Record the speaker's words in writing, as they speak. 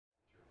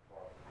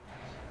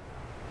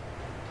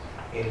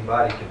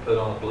anybody can put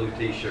on a blue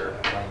t-shirt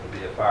and claim to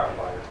be a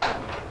firefighter.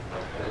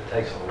 But it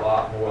takes a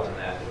lot more than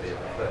that to be a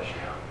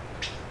professional.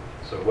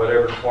 So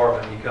whatever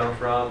department you come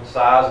from,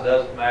 size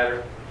doesn't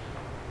matter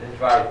in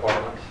fire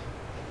departments.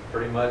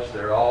 Pretty much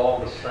they're all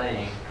the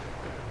same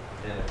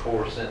in the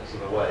core sense of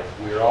the way.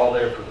 We're all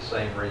there for the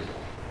same reason.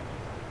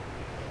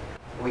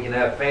 We can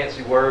have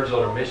fancy words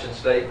on our mission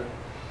statement.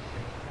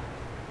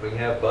 We can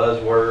have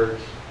buzzwords.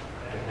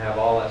 We can have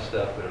all that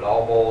stuff, but it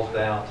all boils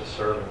down to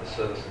serving the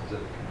citizens of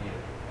the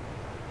community.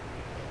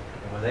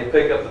 And when they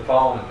pick up the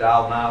phone and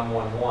dial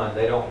 911,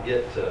 they don't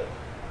get to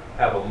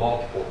have a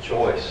multiple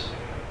choice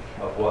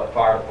of what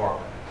fire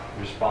department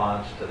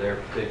responds to their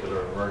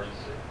particular emergency.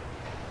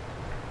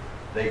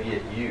 They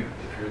get you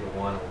if you're the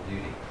one on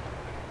duty.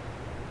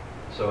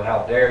 So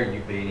how dare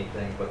you be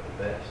anything but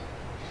the best?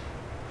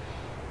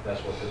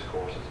 That's what this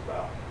course is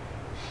about.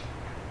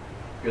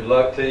 Good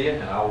luck to you,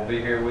 and I will be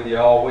here with you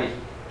all week.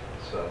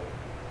 So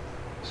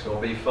it's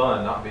going to be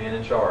fun not being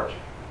in charge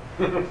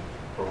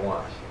for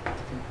once.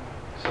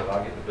 So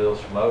I'll get the bills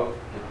from Oak,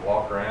 get to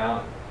walk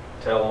around,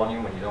 and tell on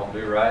you when you don't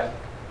do right.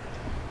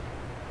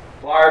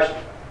 Flyers.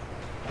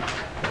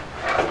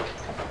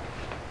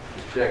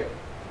 Just check.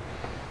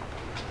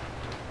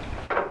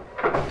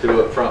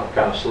 Two up front,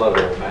 kind of slow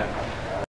there, Matt.